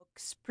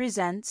Audiobook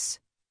presents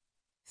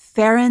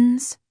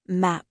Ferran's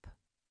Map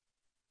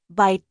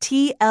by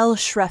T.L.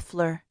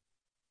 Shreffler.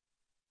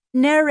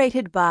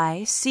 Narrated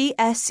by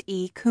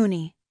C.S.E.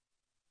 Cooney.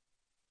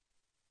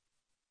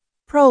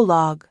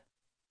 Prologue.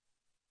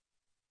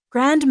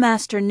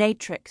 Grandmaster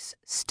Natrix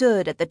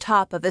stood at the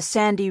top of a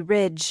sandy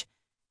ridge,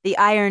 the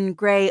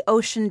iron-gray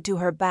ocean to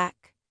her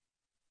back.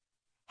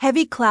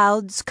 Heavy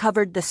clouds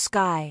covered the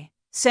sky,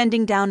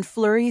 sending down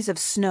flurries of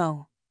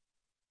snow.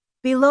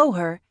 Below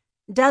her,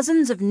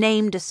 dozens of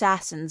named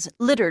assassins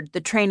littered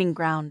the training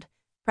ground,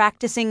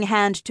 practicing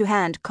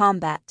hand-to-hand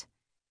combat.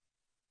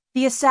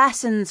 The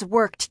assassins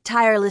worked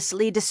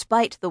tirelessly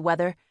despite the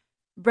weather,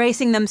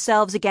 bracing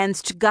themselves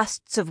against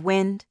gusts of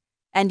wind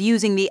and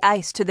using the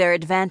ice to their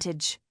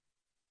advantage.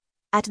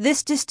 At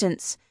this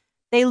distance,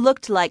 they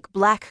looked like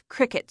black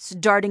crickets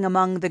darting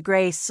among the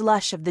gray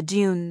slush of the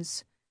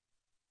dunes.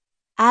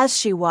 As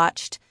she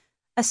watched,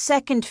 a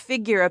second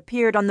figure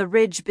appeared on the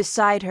ridge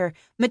beside her,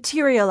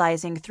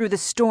 materializing through the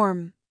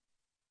storm.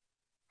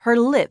 Her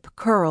lip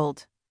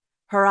curled,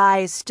 her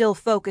eyes still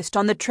focused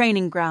on the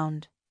training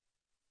ground.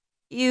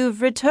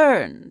 "You've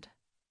returned,"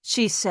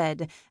 she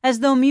said, as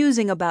though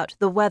musing about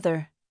the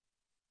weather.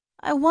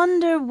 "I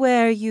wonder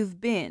where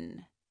you've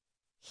been.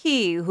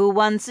 He who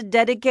once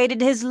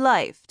dedicated his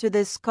life to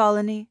this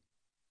colony."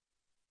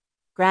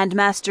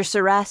 Grandmaster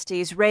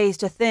Cerastes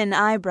raised a thin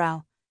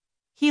eyebrow.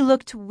 He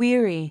looked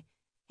weary,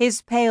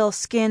 his pale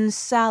skin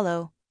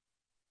sallow.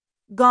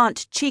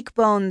 Gaunt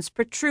cheekbones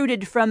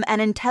protruded from an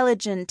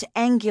intelligent,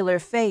 angular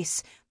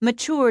face,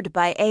 matured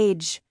by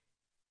age.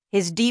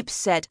 His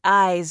deep-set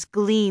eyes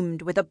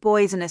gleamed with a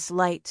poisonous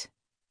light.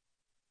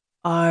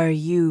 "Are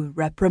you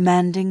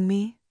reprimanding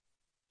me?"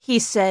 he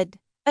said,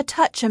 a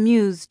touch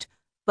amused,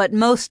 but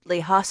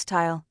mostly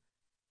hostile.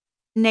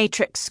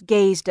 Natrix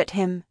gazed at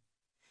him.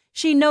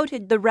 She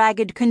noted the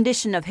ragged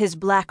condition of his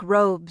black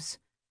robes,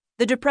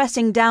 the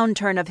depressing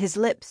downturn of his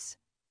lips.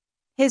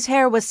 His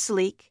hair was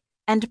sleek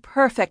and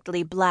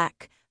perfectly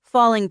black,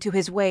 falling to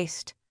his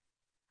waist.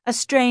 A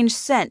strange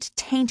scent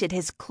tainted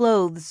his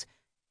clothes,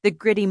 the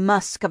gritty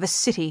musk of a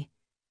city,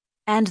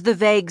 and the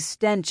vague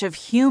stench of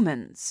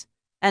humans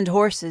and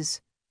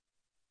horses.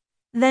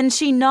 Then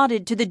she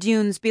nodded to the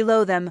dunes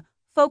below them,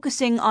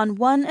 focusing on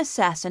one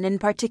assassin in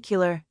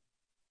particular.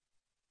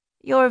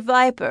 "Your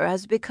viper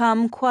has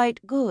become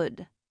quite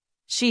good,"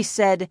 she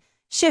said,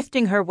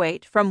 shifting her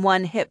weight from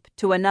one hip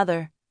to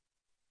another.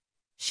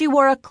 She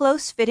wore a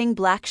close-fitting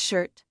black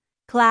shirt,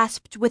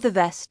 clasped with a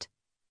vest.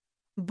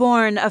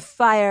 Born of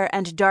fire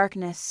and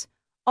darkness,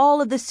 all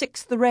of the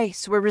sixth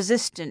race were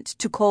resistant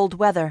to cold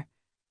weather.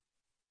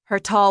 Her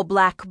tall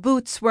black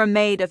boots were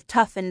made of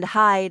toughened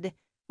hide,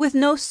 with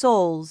no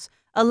soles,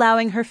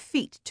 allowing her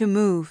feet to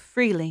move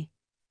freely.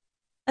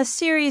 A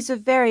series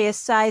of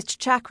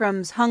various-sized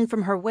chakrams hung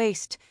from her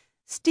waist,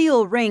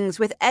 steel rings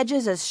with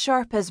edges as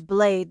sharp as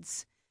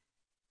blades.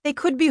 They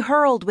could be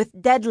hurled with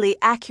deadly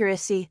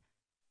accuracy,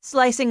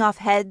 slicing off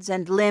heads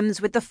and limbs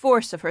with the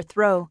force of her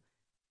throw.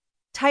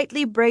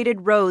 Tightly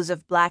braided rows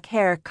of black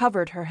hair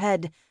covered her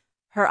head.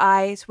 Her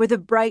eyes were the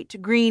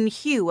bright green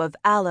hue of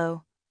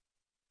aloe.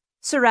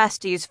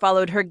 Cerastes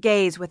followed her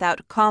gaze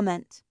without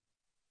comment.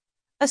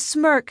 A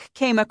smirk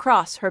came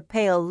across her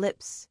pale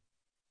lips.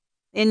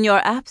 "In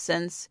your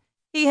absence,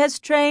 he has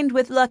trained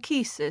with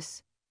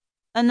Lachesis.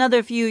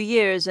 Another few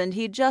years and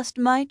he just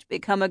might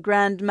become a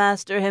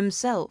Grandmaster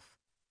himself."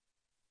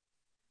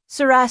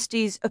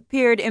 Cerastes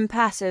appeared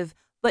impassive,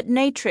 but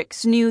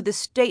Natrix knew the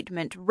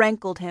statement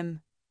rankled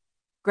him.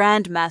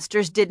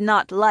 Grandmasters did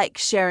not like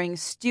sharing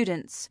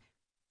students,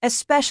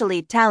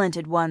 especially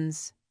talented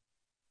ones.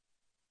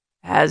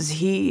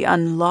 "Has he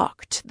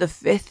unlocked the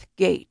fifth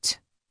gate?"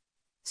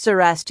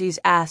 Cerastes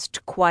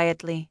asked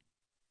quietly.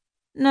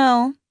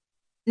 "No,"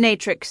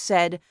 Natrix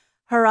said,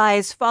 her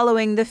eyes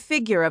following the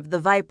figure of the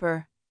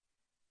viper.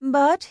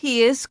 "But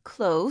he is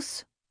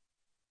close."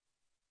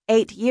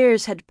 8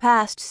 years had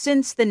passed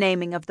since the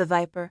naming of the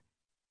viper.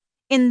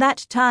 In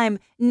that time,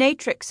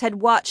 Natrix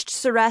had watched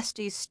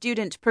Cerastes'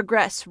 student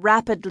progress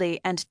rapidly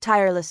and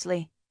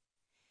tirelessly.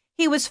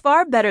 He was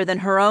far better than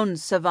her own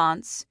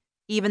savants,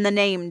 even the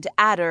named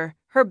Adder,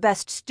 her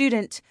best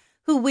student,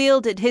 who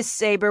wielded his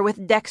saber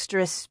with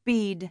dexterous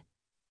speed.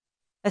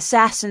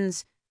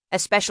 Assassins,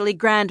 especially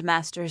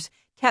Grandmasters,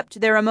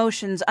 kept their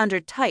emotions under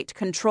tight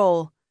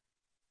control.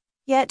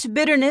 Yet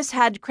bitterness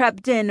had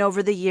crept in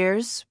over the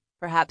years,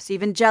 perhaps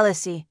even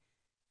jealousy.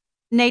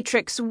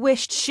 Natrix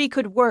wished she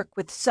could work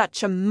with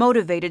such a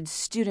motivated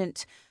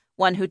student,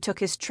 one who took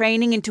his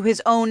training into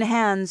his own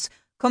hands,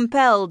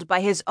 compelled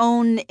by his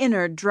own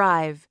inner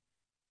drive.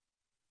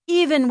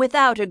 Even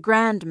without a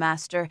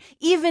Grandmaster,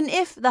 even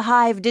if the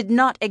Hive did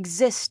not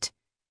exist,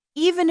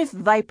 even if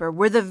Viper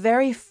were the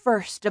very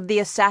first of the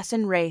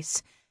assassin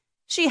race,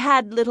 she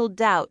had little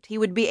doubt he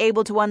would be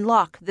able to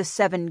unlock the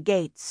 7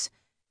 gates.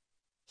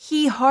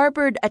 He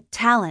harbored a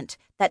talent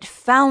that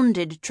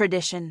founded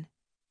tradition.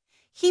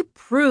 He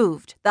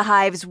proved the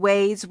Hive's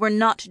ways were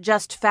not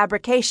just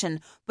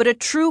fabrication, but a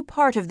true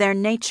part of their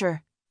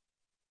nature.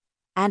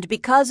 And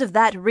because of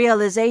that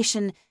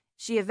realization,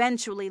 she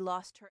eventually lost her